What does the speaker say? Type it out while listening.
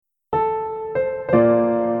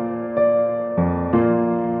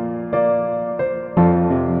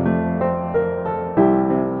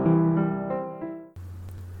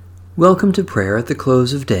Welcome to prayer at the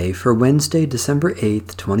close of day for Wednesday, December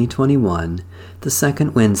 8th, 2021, the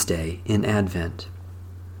second Wednesday in Advent.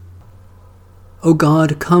 O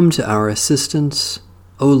God, come to our assistance.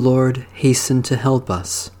 O Lord, hasten to help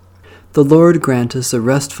us. The Lord grant us a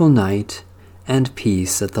restful night and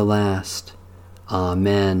peace at the last.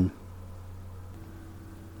 Amen.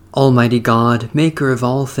 Almighty God, maker of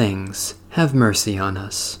all things, have mercy on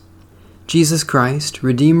us. Jesus Christ,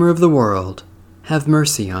 Redeemer of the world, have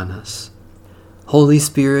mercy on us. Holy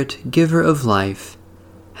Spirit, giver of life,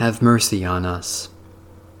 have mercy on us.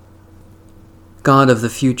 God of the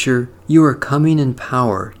future, you are coming in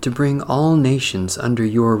power to bring all nations under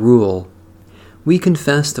your rule. We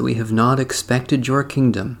confess that we have not expected your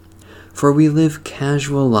kingdom, for we live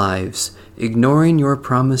casual lives, ignoring your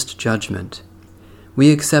promised judgment.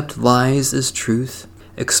 We accept lies as truth,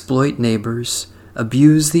 exploit neighbors,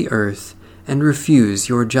 abuse the earth, and refuse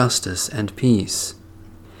your justice and peace.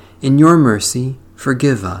 In your mercy,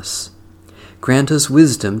 forgive us. Grant us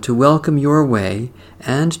wisdom to welcome your way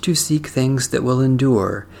and to seek things that will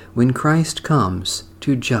endure when Christ comes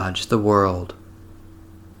to judge the world.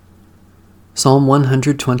 Psalm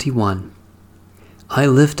 121. I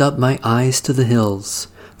lift up my eyes to the hills.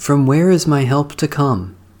 From where is my help to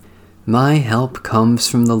come? My help comes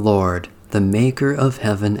from the Lord, the maker of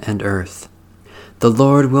heaven and earth. The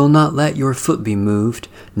Lord will not let your foot be moved,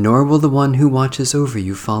 nor will the one who watches over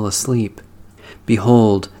you fall asleep.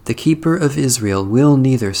 Behold, the keeper of Israel will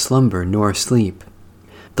neither slumber nor sleep.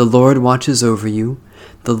 The Lord watches over you.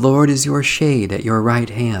 The Lord is your shade at your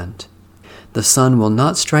right hand. The sun will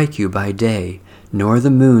not strike you by day, nor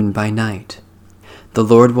the moon by night. The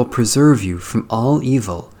Lord will preserve you from all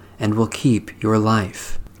evil and will keep your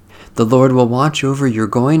life. The Lord will watch over your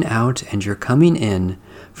going out and your coming in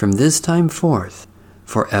from this time forth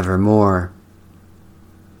forevermore.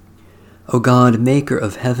 O God, maker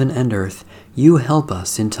of heaven and earth, you help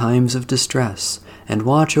us in times of distress and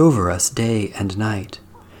watch over us day and night.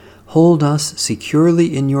 Hold us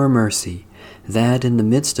securely in your mercy, that in the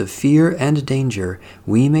midst of fear and danger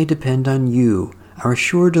we may depend on you, our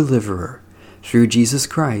sure deliverer, through Jesus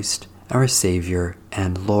Christ, our Savior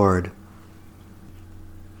and Lord.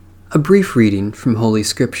 A brief reading from Holy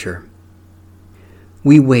Scripture.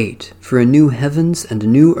 We wait for a new heavens and a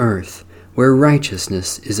new earth, where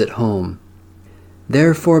righteousness is at home.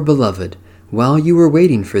 Therefore, beloved, while you are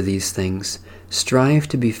waiting for these things, strive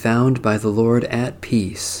to be found by the Lord at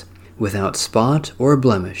peace, without spot or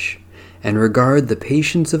blemish, and regard the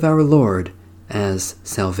patience of our Lord as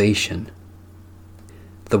salvation.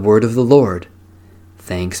 The word of the Lord.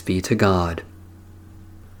 Thanks be to God.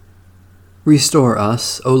 Restore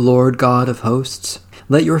us, O Lord God of hosts.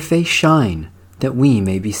 Let your face shine, that we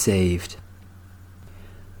may be saved.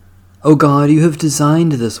 O God, you have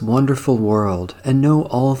designed this wonderful world and know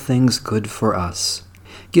all things good for us.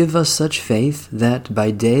 Give us such faith that by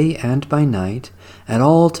day and by night, at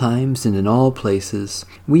all times and in all places,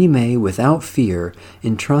 we may, without fear,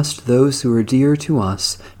 entrust those who are dear to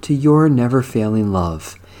us to your never-failing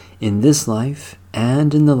love, in this life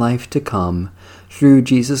and in the life to come, through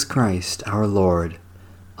Jesus Christ our Lord.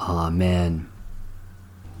 Amen.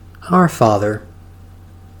 Our Father,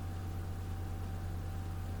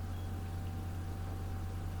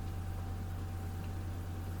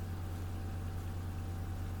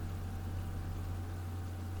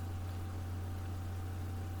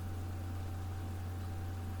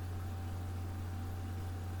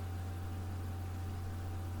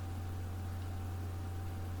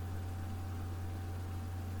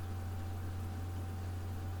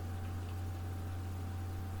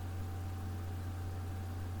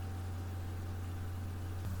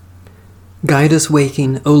 guide us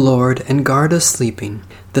waking, O Lord, and guard us sleeping,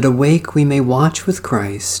 that awake we may watch with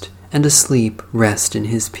Christ, and asleep rest in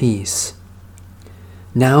his peace.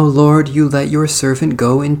 Now, Lord, you let your servant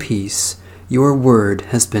go in peace. Your word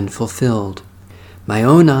has been fulfilled. My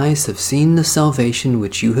own eyes have seen the salvation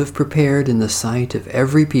which you have prepared in the sight of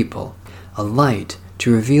every people, a light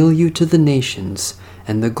to reveal you to the nations,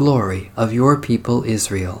 and the glory of your people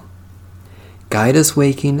Israel. Guide us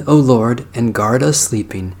waking, O Lord, and guard us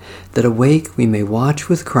sleeping, that awake we may watch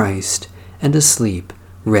with Christ, and asleep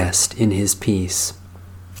rest in his peace.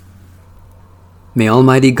 May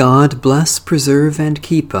Almighty God bless, preserve, and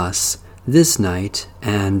keep us this night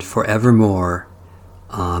and forevermore.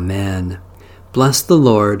 Amen. Bless the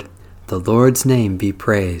Lord. The Lord's name be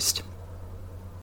praised.